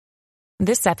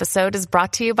This episode is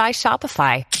brought to you by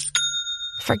Shopify.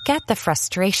 Forget the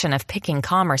frustration of picking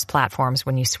commerce platforms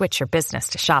when you switch your business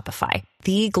to Shopify,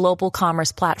 the global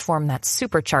commerce platform that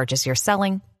supercharges your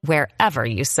selling wherever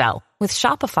you sell. With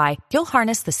Shopify, you'll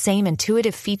harness the same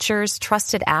intuitive features,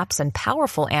 trusted apps, and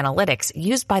powerful analytics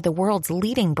used by the world's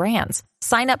leading brands.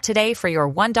 Sign up today for your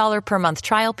 $1 per month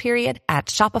trial period at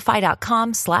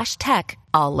shopify.com/tech,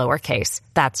 all lowercase.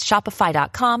 That's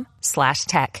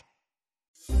shopify.com/tech.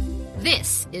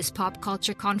 This is Pop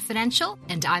Culture Confidential,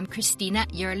 and I'm Christina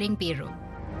Yerling Biro.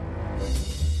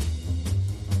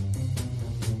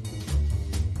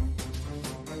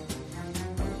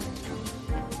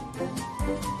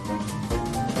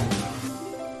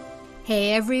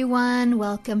 Hey everyone,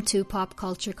 welcome to Pop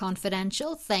Culture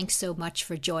Confidential. Thanks so much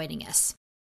for joining us.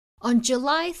 On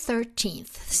July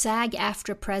 13th,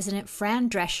 SAG-AFTRA President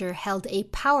Fran Drescher held a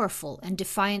powerful and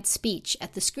defiant speech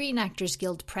at the Screen Actors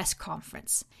Guild press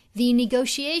conference. The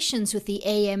negotiations with the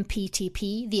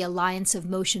AMPTP, the Alliance of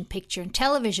Motion Picture and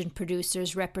Television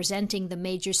Producers representing the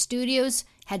major studios,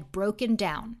 had broken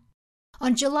down.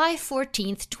 On July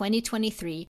 14th,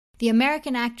 2023, the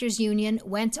American Actors Union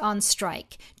went on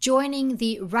strike, joining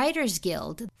the Writers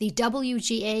Guild, the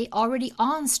WGA, already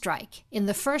on strike in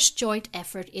the first joint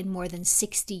effort in more than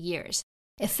 60 years,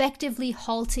 effectively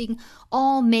halting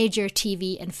all major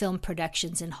TV and film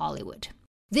productions in Hollywood.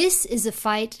 This is a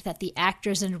fight that the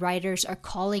actors and writers are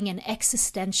calling an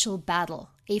existential battle,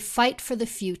 a fight for the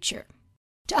future.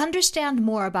 To understand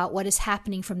more about what is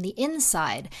happening from the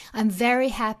inside, I'm very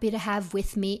happy to have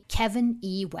with me Kevin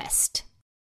E. West.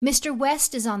 Mr.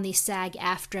 West is on the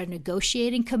SAG-AFTRA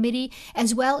negotiating committee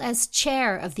as well as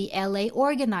chair of the LA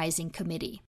organizing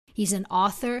committee. He's an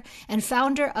author and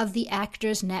founder of the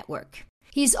Actors Network.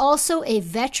 He's also a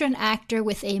veteran actor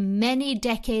with a many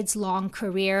decades-long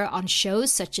career on shows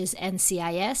such as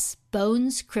NCIS,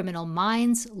 Bones, Criminal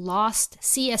Minds, Lost,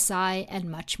 CSI,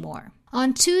 and much more.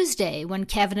 On Tuesday, when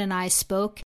Kevin and I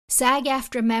spoke,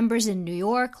 SAG-AFTRA members in New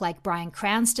York, like Bryan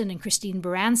Cranston and Christine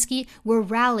Baranski, were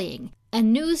rallying,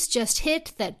 and news just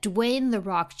hit that Dwayne "The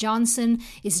Rock" Johnson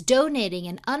is donating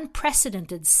an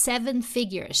unprecedented 7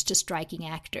 figures to striking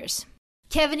actors.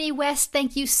 Kevin E. West,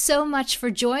 thank you so much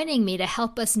for joining me to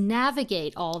help us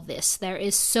navigate all this. There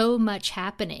is so much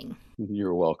happening.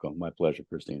 You're welcome. My pleasure,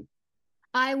 Christine.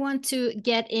 I want to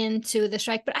get into the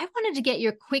strike, but I wanted to get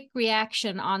your quick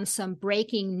reaction on some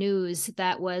breaking news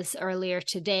that was earlier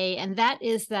today, and that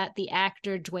is that the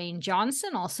actor Dwayne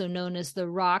Johnson, also known as The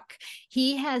Rock,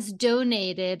 he has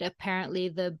donated apparently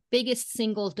the biggest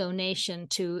single donation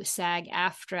to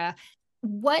SAG-AFTRA.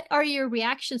 What are your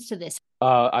reactions to this?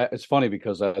 It's funny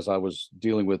because as I was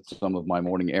dealing with some of my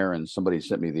morning errands, somebody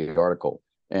sent me the article.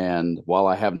 And while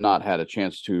I have not had a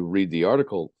chance to read the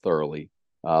article thoroughly,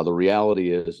 the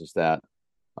reality is that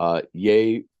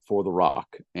yay for The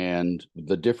Rock. And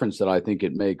the difference that I think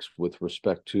it makes with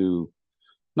respect to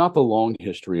not the long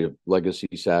history of legacy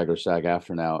SAG or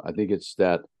SAG-AFTRA now, I think it's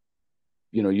that,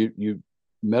 you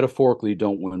metaphorically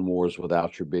don't win wars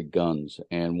without your big guns.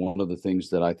 And one of the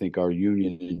things that I think our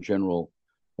union in general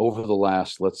over the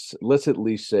last, let's at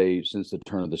least say since the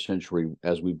turn of the century,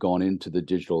 as we've gone into the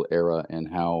digital era and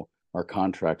how our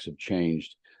contracts have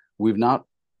changed, we've not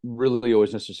really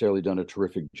always necessarily done a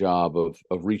terrific job of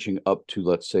reaching up to,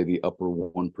 let's say, the upper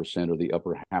 1% or the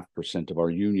upper 0.5% of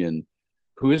our union,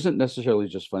 who isn't necessarily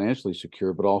just financially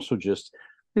secure, but also just,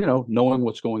 knowing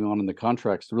what's going on in the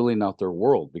contracts, really not their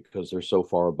world because they're so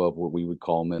far above what we would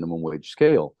call minimum wage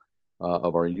scale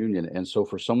of our union. And so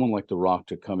for someone like The Rock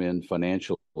to come in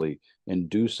financially and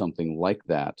do something like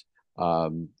that,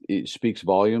 it speaks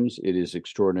volumes. It is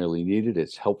extraordinarily needed.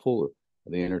 It's helpful.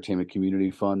 The Entertainment Community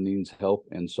Fund needs help.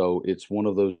 And so it's one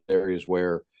of those areas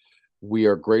where we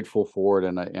are grateful for it.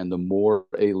 And the more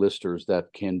A-listers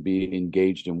that can be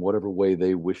engaged in whatever way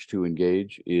they wish to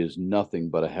engage is nothing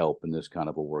but a help in this kind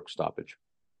of a work stoppage.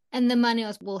 And the money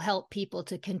will help people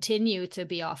to continue to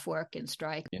be off work and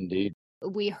strike. Indeed.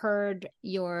 We heard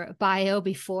your bio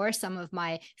before, some of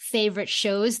my favorite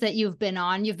shows that you've been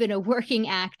on. You've been a working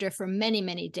actor for many,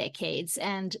 many decades.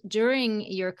 And during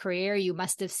your career, you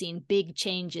must have seen big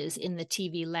changes in the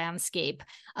TV landscape.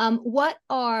 What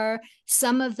are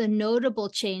some of the notable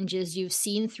changes you've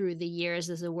seen through the years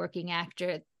as a working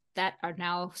actor that are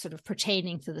now sort of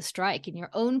pertaining to the strike in your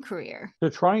own career? To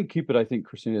try and keep it, I think,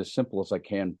 Christina, as simple as I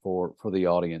can for the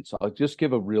audience, I'll just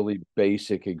give a really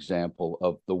basic example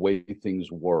of the way things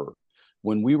were.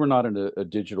 When we were not in a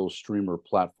digital streamer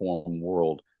platform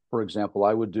world, for example,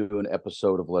 I would do an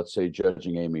episode of, let's say,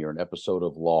 Judging Amy or an episode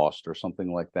of Lost or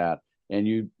something like that. And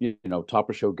you top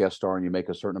a show guest star and you make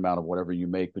a certain amount of whatever you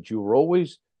make, but you were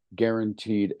always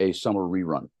guaranteed a summer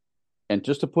rerun. And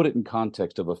just to put it in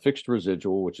context of a fixed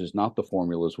residual, which is not the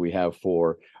formulas we have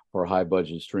for high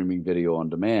budget streaming video on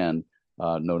demand,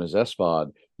 known as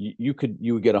SVOD, you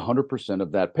would get 100%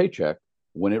 of that paycheck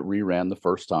when it reran the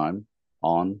first time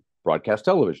on broadcast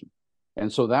television.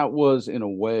 And so that was, in a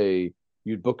way,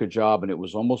 you'd book a job and it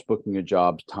was almost booking a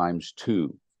job times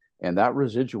two. And that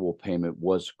residual payment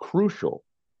was crucial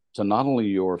to not only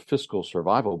your fiscal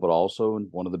survival, but also in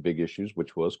one of the big issues,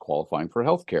 which was qualifying for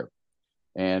healthcare.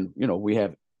 And, we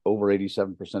have over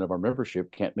 87% of our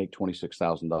membership can't make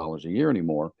 $26,000 a year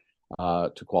anymore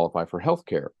to qualify for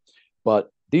healthcare.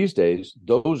 But these days,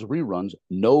 those reruns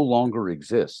no longer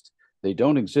exist. They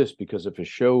don't exist because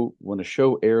when a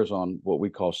show airs on what we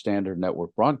call standard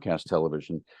network broadcast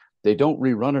television, they don't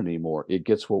rerun it anymore. It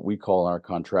gets what we call in our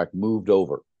contract moved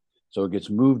over. So it gets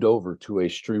moved over to a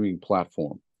streaming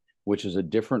platform, which is a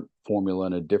different formula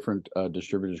and a different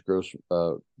distributor's gross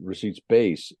receipts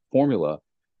base formula,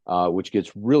 which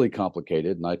gets really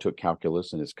complicated. And I took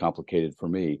calculus and it's complicated for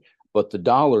me. But the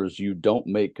dollars you don't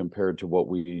make compared to what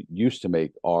we used to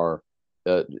make are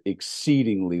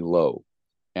exceedingly low.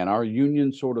 And our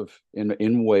union sort of,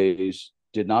 in ways,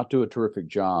 did not do a terrific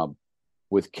job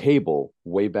with cable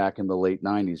way back in the late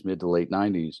 90s, mid to late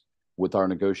 90s, with our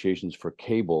negotiations for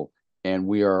cable. And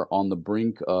we are on the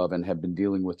brink of, and have been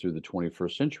dealing with through the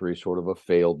 21st century, sort of a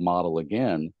failed model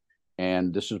again.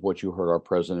 And this is what you heard our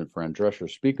president, Fran Drescher,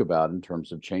 speak about in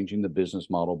terms of changing the business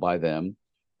model by them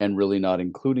and really not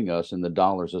including us in the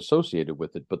dollars associated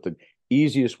with it. But the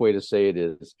easiest way to say it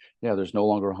is, there's no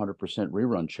longer 100%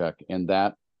 rerun check. And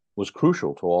that was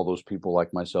crucial to all those people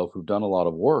like myself who've done a lot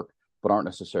of work, but aren't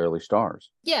necessarily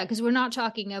stars. Yeah, because we're not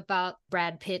talking about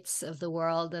Brad Pitts of the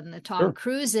world and the Tom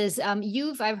Cruises.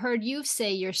 I've heard you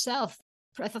say yourself,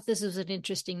 I thought this was an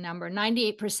interesting number,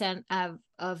 98%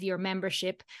 of your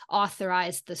membership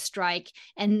authorized the strike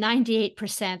and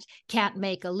 98% can't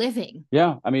make a living.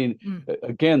 Yeah, I mean,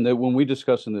 again, when we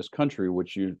discuss in this country,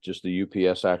 just the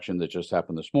UPS action that just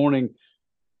happened this morning,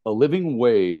 a living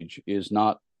wage is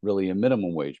not really a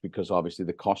minimum wage because obviously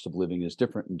the cost of living is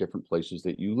different in different places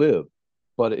that you live.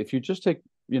 But if you just take,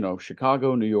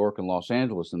 Chicago, New York, and Los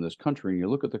Angeles in this country, and you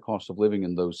look at the cost of living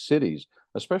in those cities,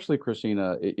 especially,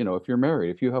 Christina, if you're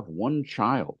married, if you have one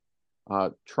child,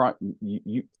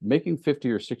 making $50,000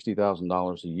 or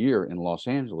 $60,000 a year in Los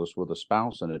Angeles with a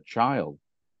spouse and a child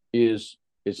it's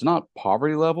not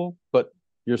poverty level, but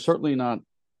you're certainly not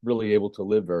really able to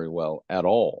live very well at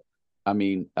all. I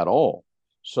mean, at all.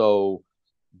 So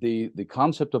the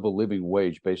concept of a living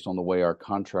wage based on the way our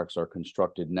contracts are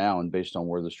constructed now and based on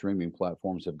where the streaming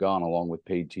platforms have gone, along with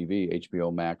paid TV,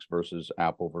 HBO Max versus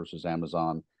Apple versus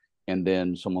Amazon, and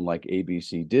then someone like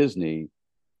ABC Disney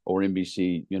or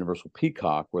NBC Universal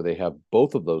Peacock, where they have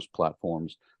both of those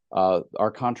platforms,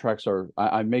 our contracts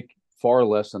I make far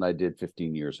less than I did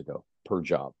 15 years ago per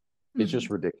job. It's just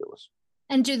ridiculous.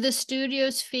 And do the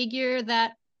studios figure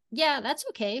that, that's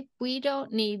okay, we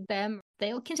don't need them,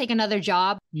 they can take another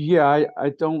job? Yeah,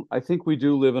 I think we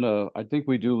do live in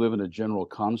a general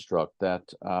construct that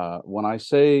when I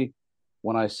say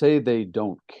they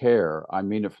don't care, I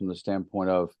mean it from the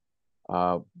standpoint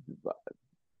of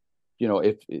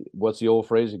if what's the old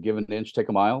phrase, give an inch, take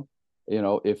a mile.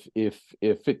 If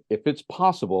it's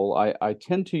possible, I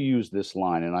tend to use this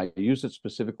line, and I use it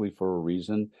specifically for a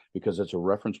reason, because it's a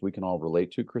reference we can all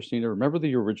relate to. Christina, remember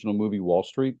the original movie Wall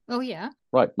Street? Oh, yeah.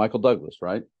 Right. Michael Douglas,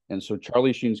 right? And so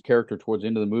Charlie Sheen's character towards the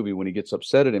end of the movie, when he gets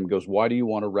upset at him, goes, "Why do you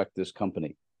want to wreck this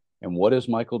company?" And what is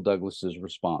Michael Douglas's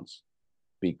response?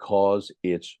 Because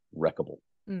it's wreckable.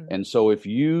 And so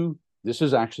this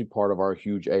is actually part of our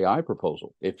huge AI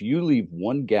proposal. If you leave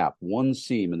one gap, one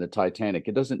seam in the Titanic,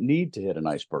 it doesn't need to hit an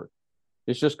iceberg.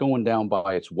 It's just going down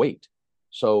by its weight.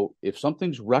 So if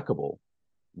something's wreckable,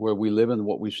 where we live in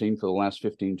what we've seen for the last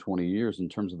 15, 20 years in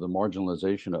terms of the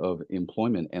marginalization of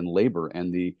employment and labor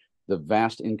and the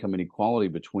vast income inequality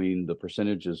between the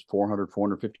percentages, 400,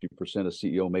 450% a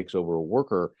CEO makes over a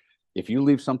worker, if you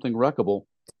leave something wreckable,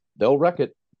 they'll wreck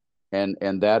it.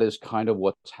 And that is kind of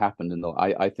what's happened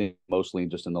I think mostly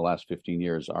just in the last 15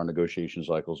 years. Our negotiation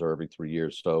cycles are every 3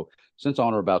 years. So since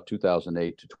on or about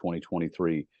 2008 to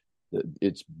 2023,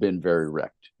 it's been very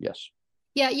wrecked. Yes.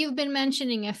 Yeah, you've been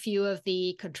mentioning a few of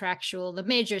the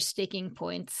major sticking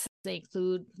points. They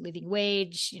include living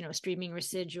wage, streaming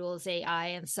residuals, AI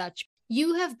and such.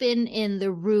 You have been in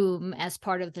the room as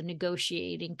part of the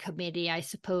negotiating committee, I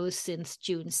suppose, since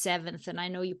June 7th. And I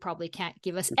know you probably can't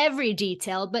give us every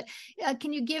detail, but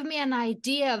can you give me an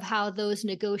idea of how those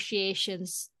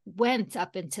negotiations went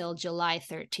up until July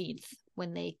 13th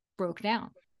when they broke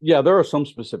down? Yeah, there are some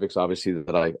specifics, obviously,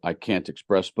 that I can't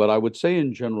express, but I would say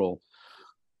in general,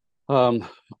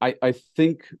 I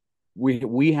think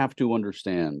we have to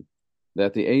understand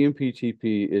that the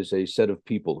AMPTP is a set of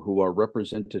people who are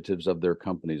representatives of their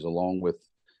companies, along with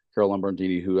Carol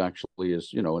Lombardini, who actually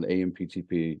is, an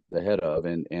AMPTP, the head of,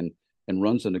 and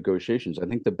runs the negotiations. I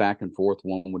think the back and forth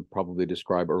one would probably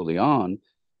describe early on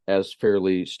as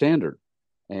fairly standard.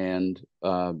 And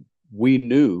we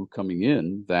knew coming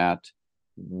in that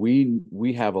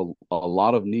we have a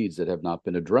lot of needs that have not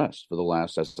been addressed for the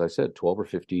last, as I said, 12 or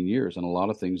 15 years, and a lot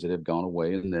of things that have gone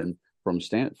away. And then from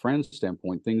Fran's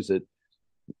standpoint, things that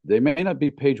they may not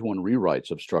be page one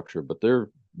rewrites of structure, but they're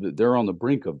on the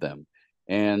brink of them.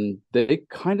 And they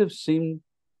kind of seem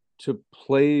to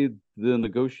play the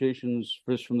negotiations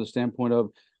just from the standpoint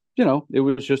of, it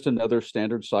was just another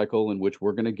standard cycle in which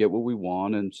we're going to get what we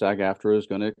want, and SAG-AFTRA is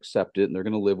going to accept it, and they're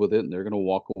going to live with it, and they're going to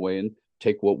walk away and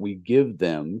take what we give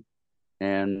them.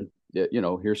 And,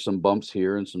 here's some bumps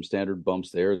here and some standard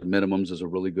bumps there. The minimums is a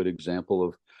really good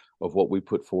example of what we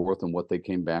put forth and what they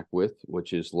came back with,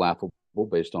 which is laughable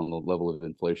based on the level of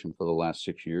inflation for the last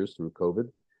 6 years through COVID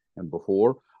and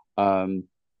before. And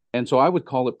so I would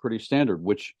call it pretty standard,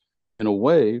 which in a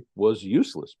way was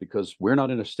useless because we're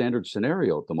not in a standard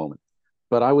scenario at the moment.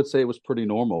 But I would say it was pretty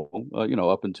normal,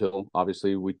 up until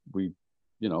obviously we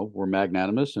were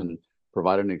magnanimous and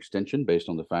provided an extension based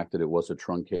on the fact that it was a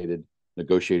truncated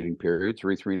negotiating period.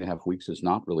 3.5 weeks is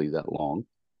not really that long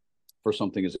for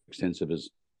something as extensive as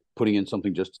putting in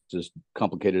something just as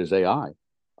complicated as AI.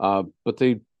 But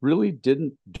they really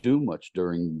didn't do much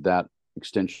during that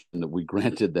extension that we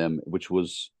granted them, which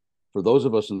was, for those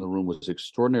of us in the room, was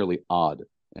extraordinarily odd.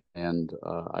 And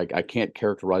I can't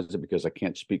characterize it because I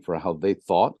can't speak for how they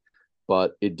thought,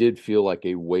 but it did feel like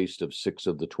a waste of 6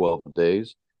 of the 12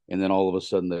 days. And then all of a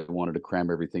sudden they wanted to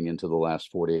cram everything into the last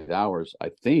 48 hours. I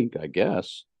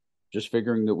guess, just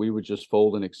figuring that we would just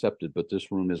fold and accept it. But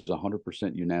this room is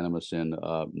 100% unanimous in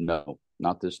no,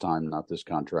 not this time, not this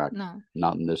contract, no,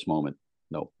 not in this moment.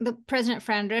 No. The President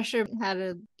Fran Drescher had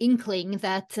an inkling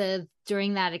that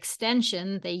during that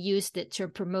extension, they used it to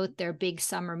promote their big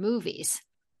summer movies.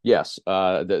 Yes,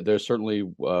 there certainly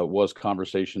was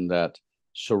conversation that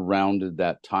surrounded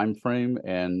that time frame,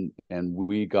 and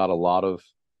we got a lot of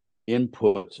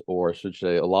input, or I should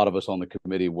say, a lot of us on the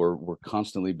committee were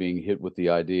constantly being hit with the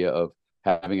idea of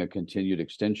having a continued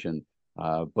extension,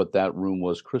 but that room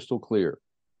was crystal clear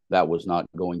that was not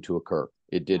going to occur.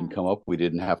 It didn't come up. We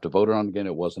didn't have to vote on it again.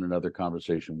 It wasn't another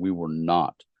conversation. We were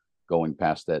not going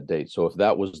past that date. So if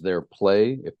that was their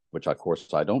play, which of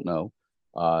course I don't know,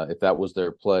 if that was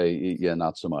their play, yeah,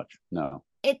 not so much. No.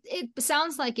 It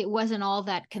sounds like it wasn't all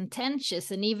that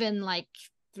contentious, and even like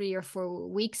 3 or 4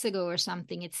 weeks ago or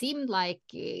something, it seemed like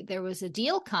there was a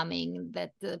deal coming,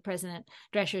 that the President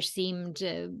Drescher seemed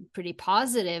pretty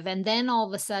positive, and then all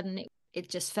of a sudden it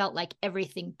just felt like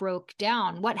everything broke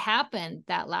down. What happened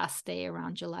that last day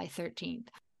around July 13th?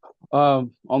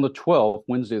 On the 12th,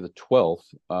 Wednesday the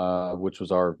 12th, which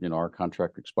was our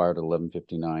contract expired at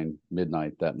 11:59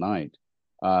 midnight that night.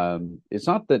 It's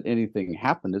not that anything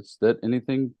happened; it's that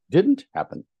anything didn't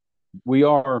happen. We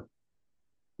are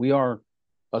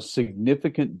a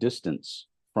significant distance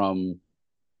from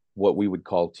what we would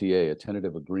call TA, a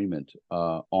tentative agreement,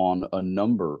 on a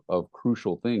number of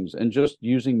crucial things. And just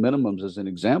using minimums as an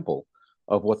example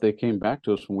of what they came back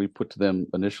to us when we put to them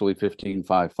initially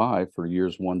 15.55 for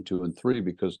years 1, 2, and 3,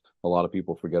 because a lot of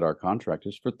people forget our contract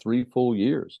is for 3 full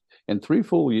years. And 3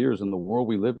 full years in the world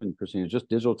we live in, Christina, just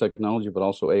digital technology, but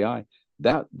also AI,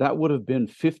 that would have been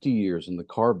 50 years in the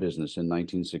car business in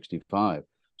 1965.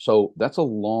 So that's a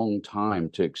long time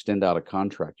to extend out a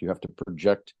contract. You have to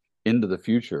project into the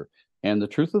future. And the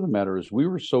truth of the matter is we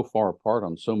were so far apart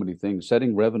on so many things,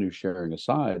 setting revenue sharing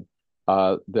aside.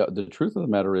 The truth of the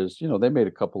matter is, they made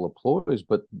a couple of ploys,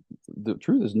 but the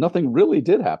truth is nothing really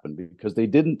did happen because they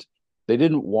didn't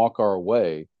walk our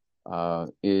way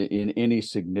in any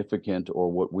significant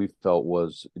or what we felt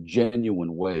was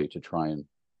genuine way to try and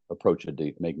approach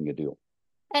making a deal.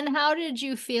 And how did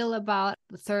you feel about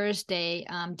Thursday?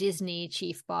 Disney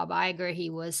chief Bob Iger, he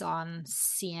was on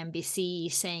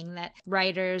CNBC saying that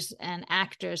writers and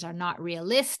actors are not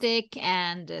realistic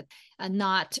and are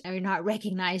not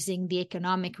recognizing the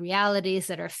economic realities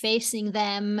that are facing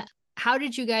them. How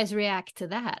did you guys react to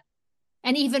that?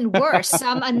 And even worse,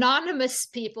 some anonymous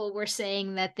people were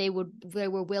saying that they were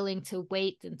willing to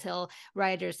wait until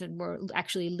writers were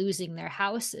actually losing their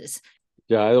houses.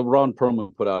 Yeah, Ron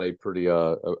Perlman put out a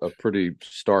pretty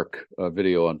stark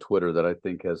video on Twitter that I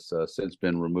think has since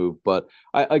been removed. But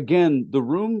again, the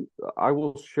room, I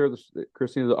will share this,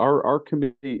 Christina. Our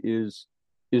committee is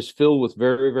filled with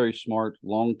very, very smart,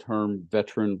 long-term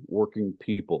veteran working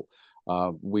people.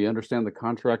 We understand the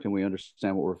contract and we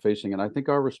understand what we're facing. And I think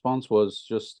our response was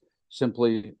just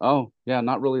simply, oh, yeah,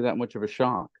 not really that much of a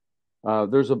shock.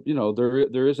 There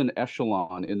is an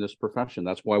echelon in this profession.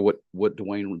 That's why what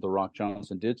Dwayne The Rock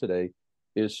Johnson did today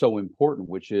is so important,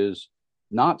 which is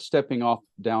not stepping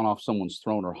down off someone's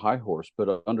throne or high horse,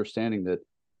 but understanding that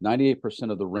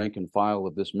 98% of the rank and file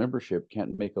of this membership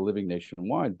can't make a living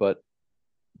nationwide. But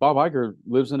Bob Iger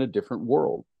lives in a different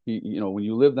world. When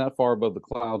you live that far above the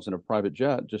clouds in a private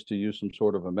jet, just to use some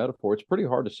sort of a metaphor, it's pretty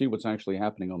hard to see what's actually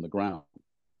happening on the ground.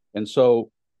 And so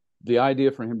the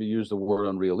idea for him to use the word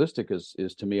unrealistic is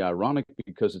to me ironic,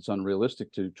 because it's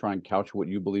unrealistic to try and couch what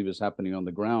you believe is happening on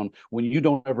the ground when you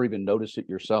don't ever even notice it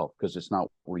yourself, because it's not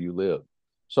where you live.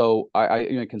 So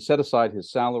I can set aside his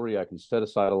salary. I can set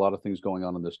aside a lot of things going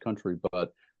on in this country.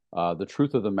 But the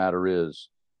truth of the matter is,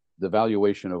 the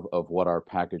valuation of what our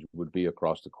package would be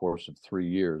across the course of 3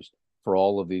 years for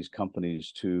all of these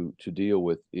companies to deal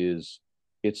with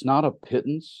it's not a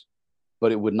pittance,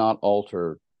 but it would not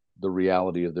alter the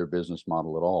reality of their business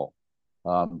model at all.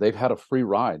 They've had a free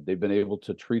ride. They've been able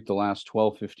to treat the last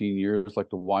 12, 15 years like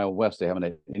the Wild West. They haven't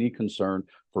had any concern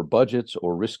for budgets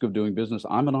or risk of doing business.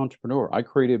 I'm an entrepreneur. I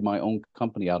created my own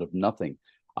company out of nothing.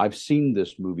 I've seen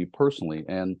this movie personally.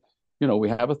 And, we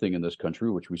have a thing in this country,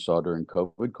 which we saw during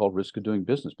COVID, called risk of doing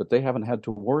business, but they haven't had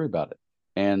to worry about it.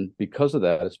 And because of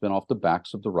that, it's been off the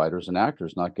backs of the writers and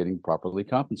actors not getting properly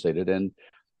compensated. And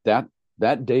that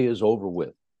day is over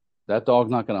with. That dog's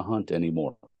not going to hunt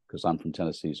anymore, because I'm from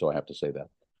Tennessee, so I have to say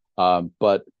that.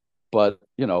 But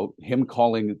him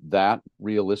calling that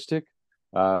realistic,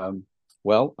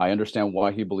 well, I understand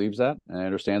why he believes that, and I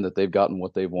understand that they've gotten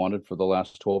what they've wanted for the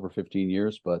last 12 or 15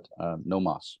 years, but no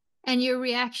mas. And your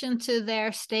reaction to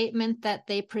their statement that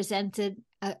they presented,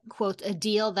 quote, a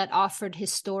deal that offered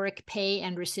historic pay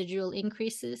and residual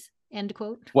increases, end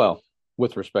quote? Well,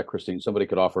 with respect, Christine, somebody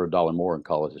could offer $1 more and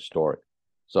call it historic.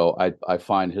 So I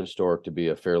find historic to be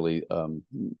a fairly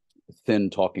thin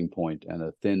talking point and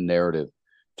a thin narrative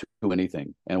to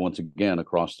anything. And once again,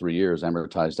 across 3 years,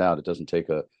 amortized out, it doesn't take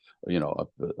a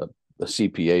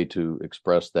CPA to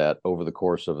express that over the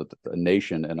course of a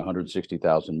nation and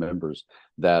 160,000 members,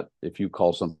 that if you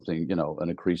call something, an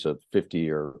increase of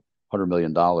 50 or $100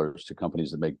 million to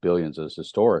companies that make billions as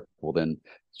historic, well, then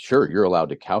sure, you're allowed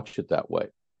to couch it that way.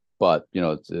 But,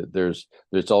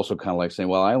 it's also kind of like saying,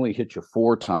 well, I only hit you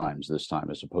 4 times this time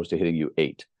as opposed to hitting you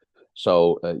 8.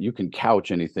 So you can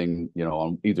couch anything,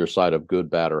 on either side of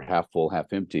good, bad, or half full,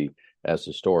 half empty as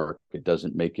historic. It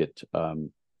doesn't make it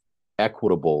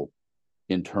equitable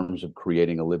in terms of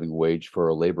creating a living wage for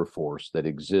a labor force that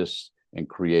exists and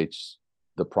creates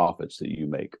the profits that you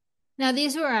make. Now,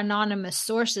 these were anonymous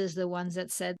sources, the ones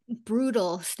that said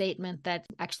brutal statement that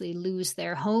actually lose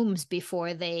their homes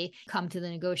before they come to the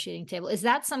negotiating table. Is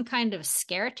that some kind of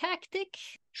scare tactic?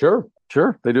 Sure.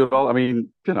 They do it all. I mean,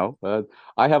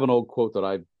 I have an old quote that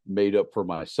I made up for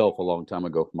myself a long time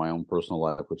ago for my own personal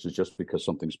life, which is just because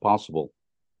something's possible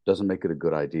doesn't make it a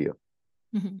good idea.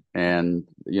 Mm-hmm. And,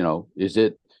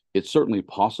 it's certainly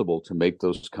possible to make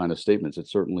those kind of statements.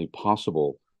 It's certainly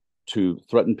possible to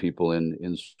threaten people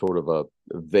in sort of a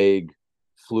vague,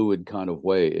 fluid kind of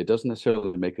way. It doesn't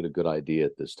necessarily make it a good idea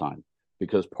at this time,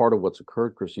 because part of what's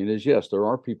occurred, Christine, is yes, there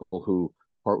are people who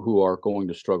are going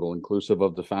to struggle, inclusive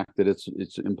of the fact that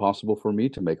it's impossible for me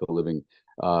to make a living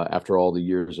after all the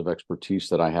years of expertise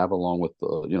that I have, along with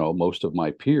most of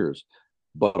my peers.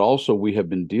 But also, we have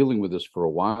been dealing with this for a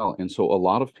while, and so a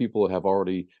lot of people have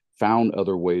already found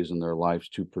other ways in their lives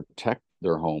to protect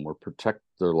their home or protect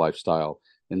their lifestyle.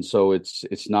 And so it's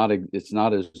not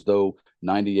as though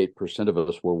 98% of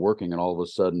us were working and all of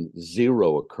a sudden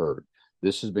zero occurred.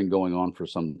 This has been going on for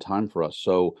some time for us.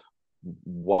 So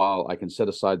while I can set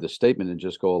aside the statement and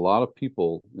just go, a lot of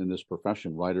people in this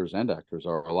profession, writers and actors,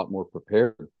 are a lot more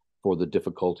prepared for the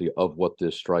difficulty of what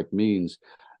this strike means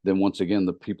than, once again,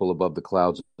 the people above the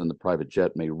clouds and the private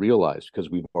jet may realize, because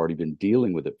we've already been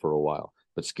dealing with it for a while.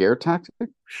 But scare tactic,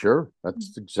 sure,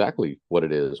 that's exactly what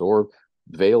it is, or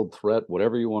veiled threat,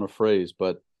 whatever you want to phrase.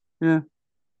 But yeah,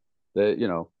 they're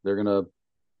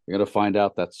gonna find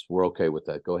out we're okay with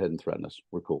that. Go ahead and threaten us.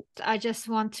 We're cool. I just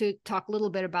want to talk a little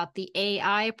bit about the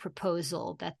AI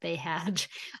proposal that they had.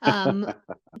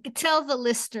 Tell the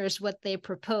listeners what they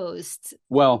proposed.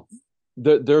 Well,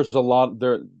 there's a lot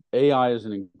there. AI is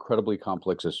an incredibly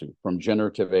complex issue, from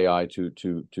generative AI to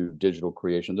digital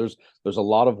creation. There's a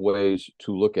lot of ways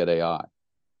to look at AI.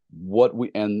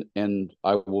 And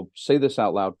I will say this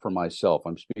out loud for myself.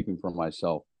 I'm speaking for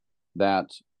myself,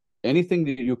 that anything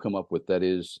that you come up with that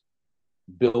is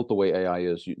built the way AI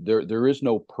is, there is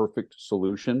no perfect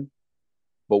solution,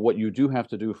 But what you do have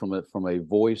to do from a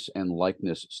voice and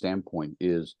likeness standpoint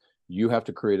is you have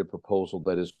to create a proposal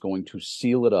that is going to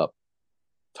seal it up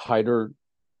tighter,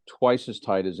 twice as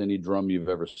tight as any drum you've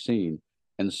ever seen.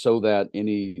 And so that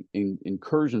any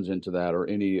incursions into that or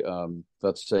any,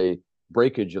 let's say,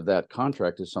 breakage of that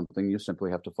contract is something you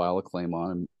simply have to file a claim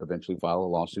on and eventually file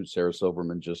a lawsuit. Sarah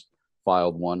Silverman just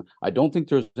filed one. I don't think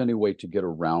there's any way to get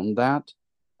around that,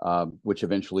 which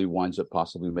eventually winds up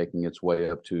possibly making its way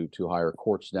up to higher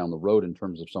courts down the road in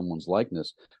terms of someone's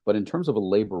likeness. But in terms of a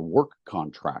labor work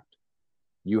contract,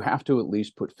 you have to at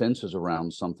least put fences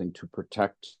around something to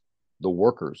protect the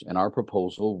workers. And our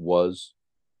proposal was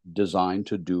designed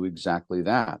to do exactly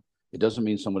that. It doesn't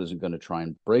mean someone isn't going to try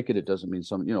and break it. It doesn't mean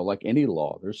like any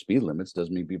law, there's speed limits,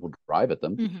 doesn't mean people drive at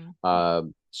them. Mm-hmm.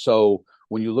 So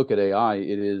when you look at AI,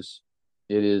 it is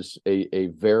a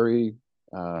very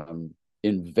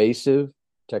invasive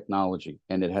technology,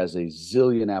 and it has a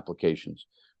zillion applications.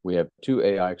 We have 2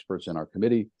 AI experts in our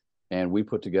committee, and we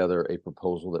put together a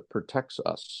proposal that protects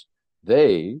us.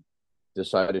 They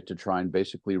decided to try and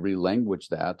basically relanguage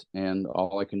that, and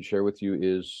all I can share with you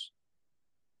is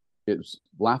it's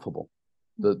laughable.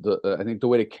 I think the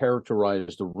way to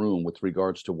characterize the room with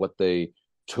regards to what they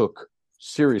took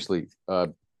seriously,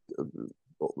 2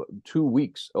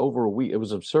 weeks, over a week, it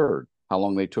was absurd how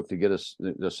long they took to get us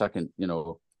the second,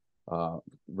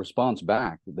 response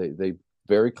back. They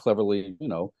very cleverly,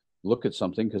 look at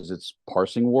something because it's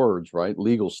parsing words, right?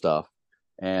 Legal stuff.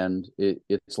 And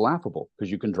it's laughable because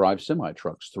you can drive semi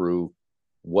trucks through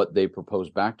what they propose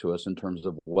back to us in terms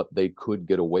of what they could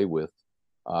get away with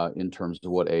in terms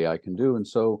of what AI can do. And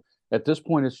so at this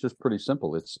point, it's just pretty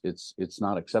simple. It's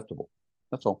not acceptable.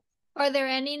 That's all. Are there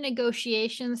any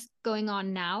negotiations going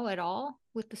on now at all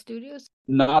with the studios?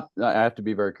 Not, I have to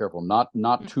be very careful.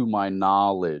 Not to my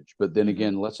knowledge. But then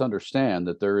again, let's understand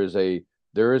that there is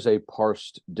a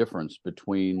parsed difference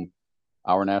between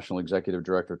our national executive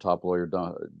director, top lawyer,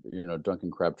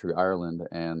 Duncan Crabtree Ireland,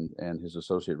 and his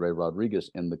associate Ray Rodriguez,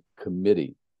 and the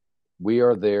committee. We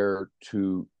are there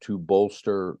to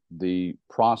bolster the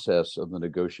process of the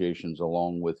negotiations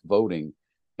along with voting.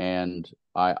 And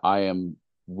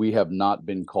we have not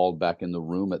been called back in the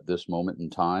room at this moment in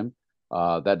time.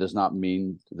 That does not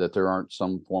mean that there aren't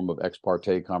some form of ex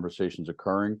parte conversations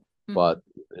occurring. Mm-hmm. But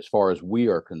as far as we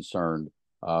are concerned,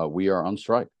 we are on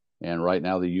strike. And right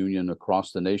now, the union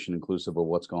across the nation, inclusive of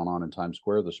what's going on in Times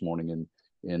Square this morning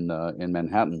in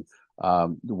Manhattan,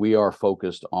 we are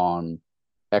focused on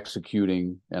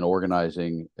executing and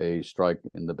organizing a strike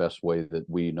in the best way that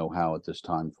we know how at this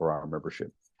time for our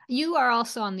membership. You are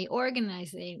also on the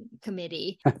organizing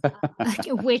committee,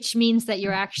 which means that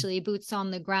you're actually boots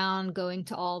on the ground, going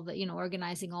to all the,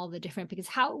 organizing all the different, because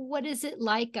what is it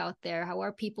like out there? How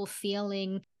are people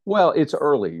feeling? Well, it's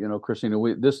early, Christina,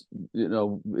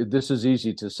 this is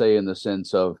easy to say in the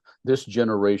sense of this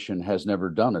generation has never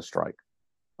done a strike.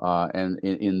 And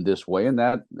in this way, and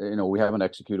that, we haven't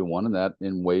executed one, and that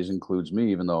in ways includes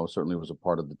me, even though I certainly was a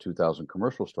part of the 2000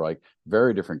 commercial strike.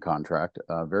 Very different contract,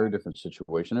 very different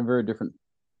situation, and very different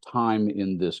time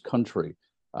in this country.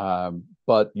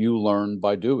 But you learn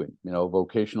by doing,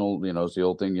 vocational, is the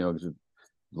old thing,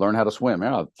 learn how to swim.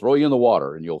 Yeah, I'll throw you in the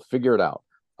water and you'll figure it out.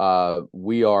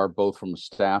 We are, both from a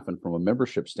staff and from a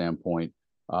membership standpoint,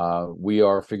 we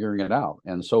are figuring it out.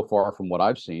 And so far from what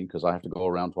I've seen, because I have to go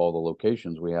around to all the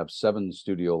locations, we have 7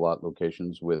 studio lot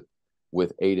locations with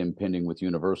 8 impending with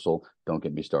Universal. Don't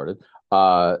get me started.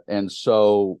 And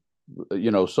so,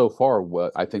 so far,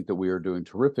 I think that we are doing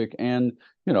terrific. And,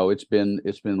 it's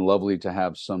been lovely to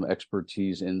have some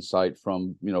expertise, insight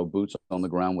from, boots on the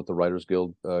ground with the Writers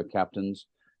Guild captains,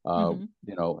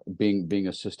 being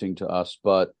assisting to us.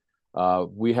 But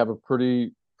we have a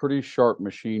pretty sharp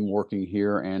machine working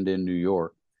here and in New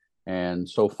York. And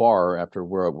so far, after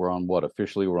we're on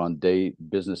officially we're on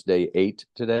business day 8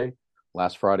 today.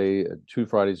 Last Friday, 2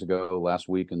 Fridays ago, last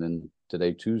week, and then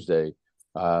today, Tuesday.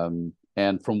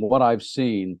 And from what I've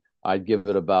seen, I'd give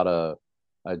it about a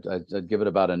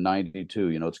 92.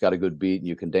 It's got a good beat and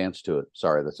you can dance to it.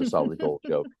 Sorry, that's a solid gold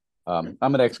joke. I'm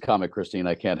an ex-comic, Christine.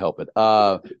 I can't help it.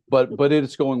 But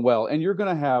it's going well, and you're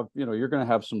going to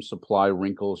have some supply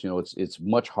wrinkles. It's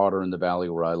much hotter in the valley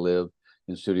where I live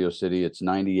in Studio City. It's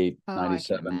 98,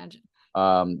 97.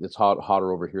 It's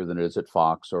hotter over here than it is at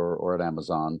Fox or at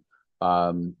Amazon.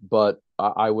 But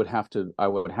I would have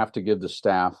to give the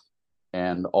staff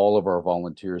and all of our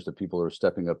volunteers, the people who are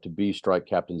stepping up to be strike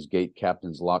captains, gate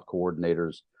captains, lot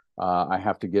coordinators. I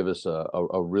have to give us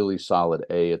a really solid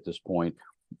A at this point.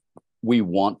 We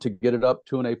want to get it up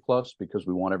to an A+ because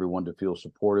we want everyone to feel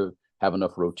supportive, have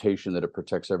enough rotation that it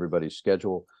protects everybody's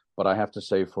schedule. But I have to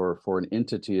say, for an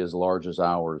entity as large as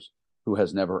ours, who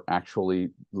has never actually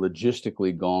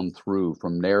logistically gone through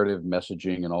from narrative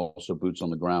messaging and also boots on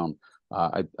the ground,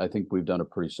 I think we've done a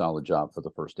pretty solid job for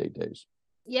the first 8 days.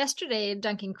 Yesterday,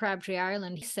 Duncan Crabtree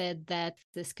Ireland said that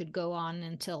this could go on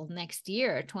until next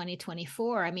year,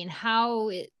 2024. I mean, how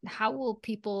will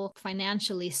people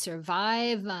financially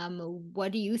survive?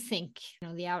 What do you think,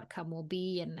 the outcome will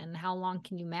be, and how long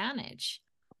can you manage?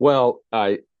 Well,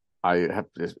 I have,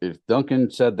 if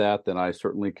Duncan said that, then I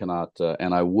certainly cannot,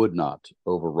 and I would not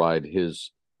override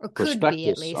his or could be at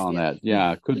prospectus least on that.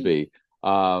 Yeah, it could be.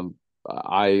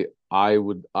 I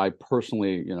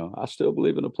personally, I still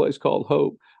believe in a place called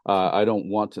hope. I don't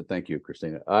want to. Thank you,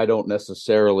 Christina. I don't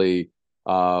necessarily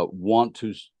want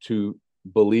to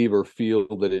believe or feel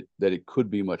that it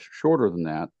could be much shorter than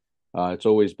that. It's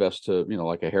always best to,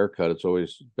 like a haircut. It's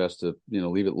always best to,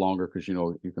 leave it longer because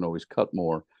you can always cut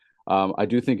more. I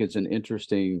do think it's an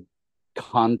interesting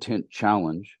content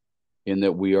challenge in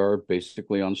that we are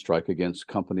basically on strike against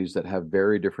companies that have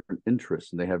very different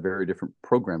interests, and they have very different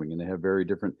programming, and they have very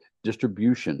different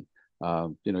distribution.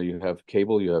 You have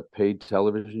cable, you have paid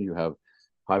television, you have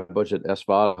high budget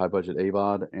SVOD, high budget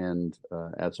AVOD, and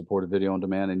ad supported video on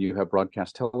demand, and you have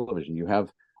broadcast television. You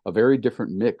have a very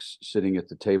different mix sitting at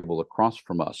the table across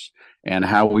from us, and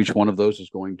how each one of those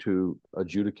is going to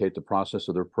adjudicate the process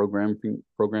of their programming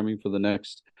for the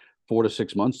next 4 to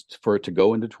 6 months for it to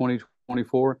go into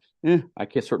 2024. I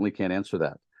certainly can't answer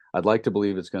that. I'd like to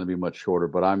believe it's going to be much shorter,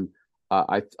 but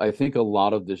I think a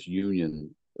lot of this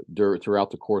union throughout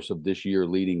the course of this year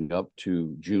leading up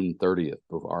to June 30th,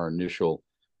 of our initial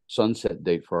sunset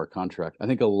date for our contract, I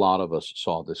think a lot of us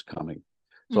saw this coming.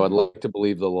 So I'd like to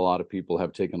believe that a lot of people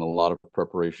have taken a lot of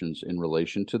preparations in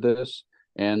relation to this.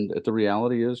 And the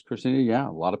reality is, Christina, yeah,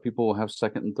 a lot of people will have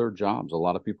second and third jobs. A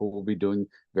lot of people will be doing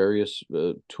various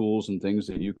tools and things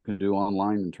that you can do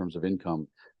online in terms of income.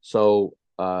 So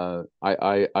I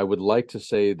would like to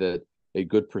say that a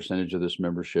good percentage of this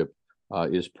membership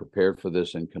is prepared for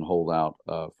this and can hold out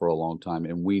for a long time.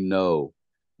 And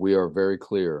we are very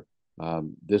clear.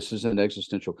 This is an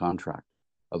existential contract.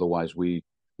 Otherwise, we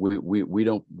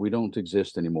don't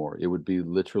exist anymore. It would be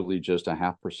literally just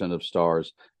 0.5% of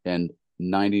stars and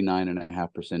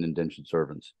 99.5% indentured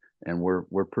servants, and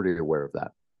we're pretty aware of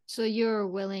that. So you're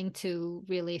willing to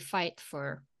really fight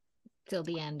for till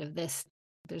the end of this.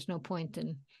 There's no point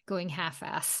in going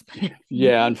half-ass.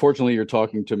 Yeah, unfortunately, you're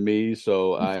talking to me.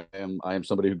 So I am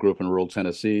somebody who grew up in rural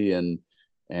Tennessee, and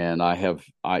I have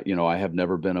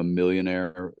never been a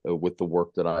millionaire with the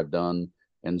work that I've done.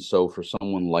 And so for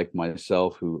someone like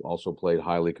myself, who also played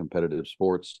highly competitive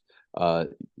sports,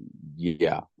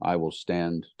 yeah, I will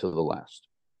stand to the last.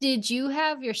 Did you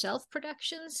have yourself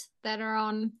productions that are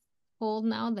on hold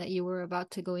now that you were about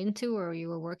to go into or you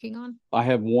were working on? I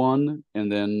have one,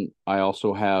 and then I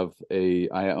also have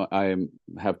I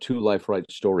have 2 Life Right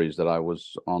stories that I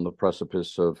was on the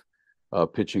precipice of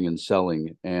pitching and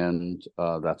selling, and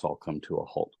that's all come to a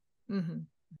halt. Mm-hmm.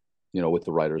 With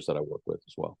the writers that I work with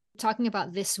as well. Talking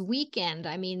about this weekend,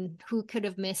 I mean, who could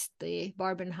have missed the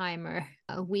Barbenheimer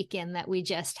weekend that we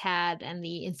just had, and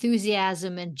the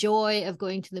enthusiasm and joy of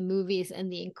going to the movies,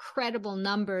 and the incredible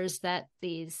numbers that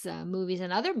these movies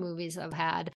and other movies have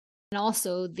had, and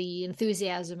also the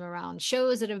enthusiasm around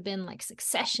shows that have been like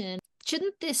Succession.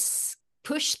 Shouldn't this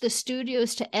push the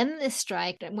studios to end this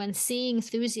strike when seeing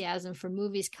enthusiasm for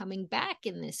movies coming back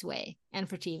in this way, and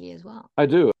for TV as well? I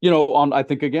do. I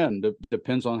think, again, it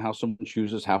depends on how someone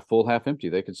chooses, half full, half empty.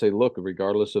 They could say, look,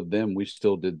 regardless of them, we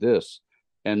still did this.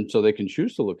 And so they can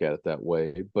choose to look at it that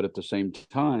way. But at the same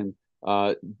time,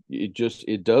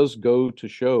 it does go to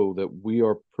show that we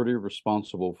are pretty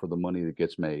responsible for the money that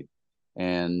gets made.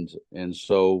 And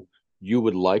so you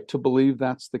would like to believe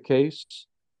that's the case,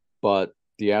 but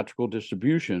theatrical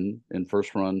distribution in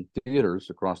first run theaters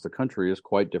across the country is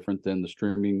quite different than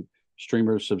the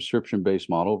streamer subscription-based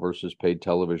model versus paid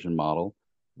television model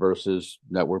versus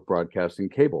network broadcasting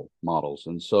cable models.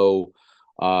 And so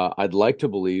I'd like to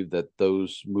believe that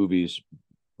those movies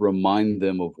remind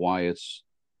them of why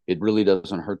it really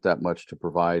doesn't hurt that much to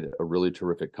provide a really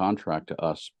terrific contract to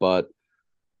us. But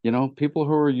people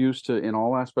who are used to, in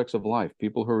all aspects of life,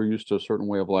 people who are used to a certain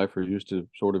way of life are used to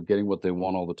sort of getting what they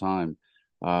want all the time.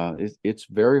 It's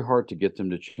very hard to get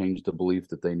them to change the belief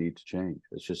that they need to change.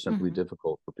 It's just simply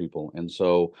difficult for people. And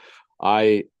so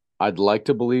I'd like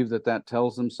to believe that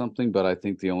tells them something, but I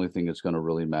think the only thing that's going to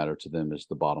really matter to them is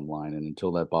the bottom line. And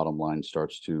until that bottom line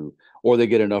starts to, or they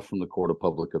get enough from the court of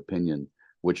public opinion,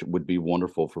 which would be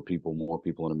wonderful for more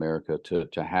people in America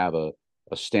to have a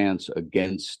stance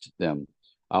against them.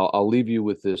 I'll leave you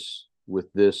with this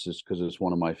with this is because it's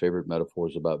one of my favorite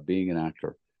metaphors about being an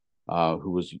actor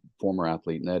who was a former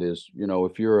athlete. And that is,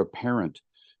 if you're a parent,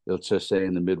 let's just say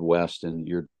in the Midwest, and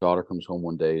your daughter comes home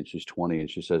one day and she's 20 and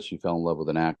she says she fell in love with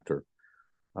an actor.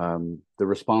 The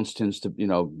response tends to,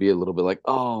 be a little bit like,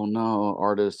 oh no,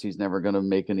 artist, he's never going to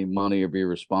make any money or be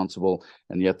responsible.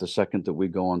 And yet the second that we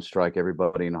go on strike,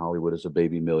 everybody in Hollywood is a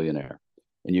baby millionaire.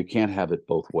 And you can't have it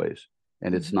both ways.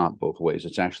 And it's not both ways.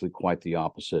 It's actually quite the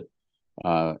opposite.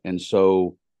 And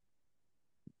so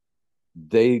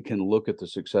they can look at the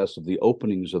success of the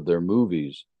openings of their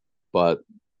movies, but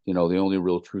the only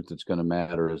real truth that's going to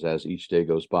matter is as each day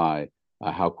goes by,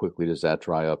 how quickly does that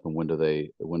dry up, and when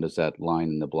does that line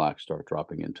in the black start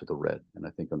dropping into the red? And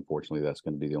I think unfortunately that's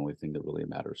going to be the only thing that really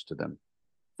matters to them.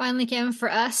 Finally, Kevin,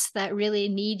 for us that really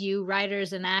need you,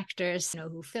 writers and actors,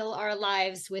 who fill our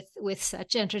lives with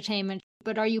such entertainment,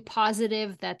 but are you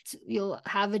positive that you'll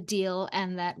have a deal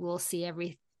and that we'll see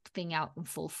everything out in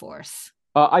full force?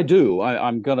 I do.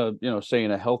 I'm going to, say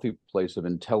in a healthy place of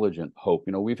intelligent hope.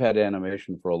 We've had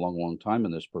animation for a long, long time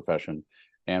in this profession.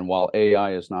 And while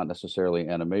AI is not necessarily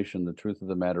animation, the truth of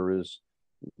the matter is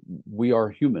we are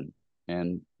human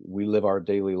and we live our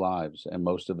daily lives. And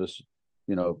most of us,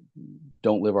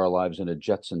 don't live our lives in a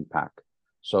Jetson pack.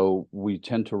 So we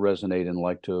tend to resonate and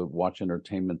like to watch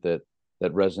entertainment that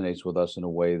resonates with us in a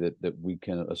way that we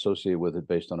can associate with it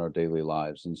based on our daily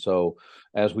lives. And so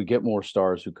as we get more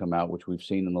stars who come out, which we've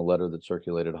seen in the letter that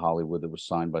circulated Hollywood that was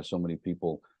signed by so many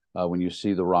people, when you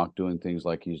see The Rock doing things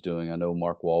like he's doing, I know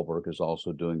Mark Wahlberg is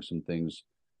also doing some things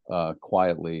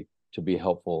quietly to be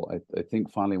helpful. I think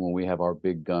finally when we have our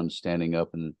big guns standing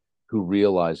up and who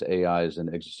realize AI is an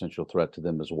existential threat to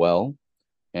them as well,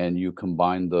 and you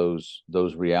combine those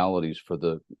realities for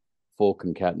the full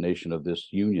concatenation of this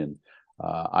union,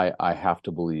 I have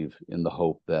to believe in the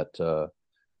hope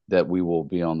that we will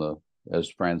be on the,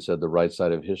 as Fran said, the right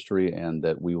side of history, and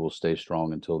that we will stay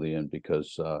strong until the end,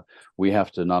 because we have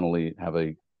to not only have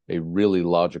a really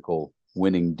logical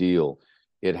winning deal,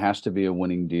 it has to be a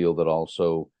winning deal that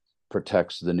also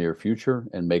protects the near future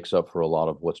and makes up for a lot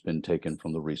of what's been taken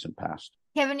from the recent past.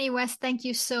 Kevin E. West, thank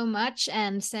you so much,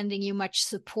 and sending you much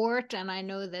support. And I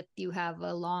know that you have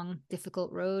a long,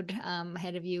 difficult road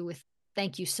ahead of you.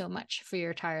 Thank you so much for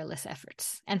your tireless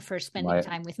efforts and for spending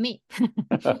time with me.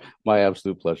 My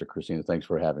absolute pleasure, Christina. Thanks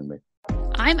for having me.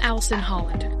 I'm Allison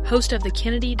Holland, host of the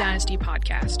Kennedy Dynasty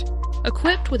podcast.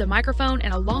 Equipped with a microphone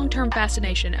and a long-term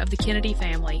fascination of the Kennedy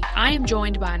family, I am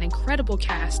joined by an incredible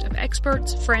cast of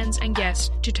experts, friends, and guests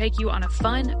to take you on a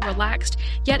fun, relaxed,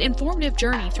 yet informative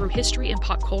journey through history and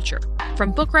pop culture.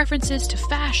 From book references to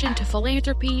fashion to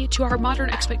philanthropy to our modern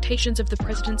expectations of the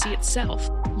presidency itself,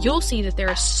 you'll see that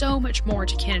there is so much more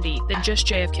to Kennedy than just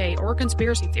JFK or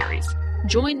conspiracy theories.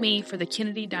 Join me for the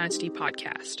Kennedy Dynasty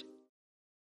podcast.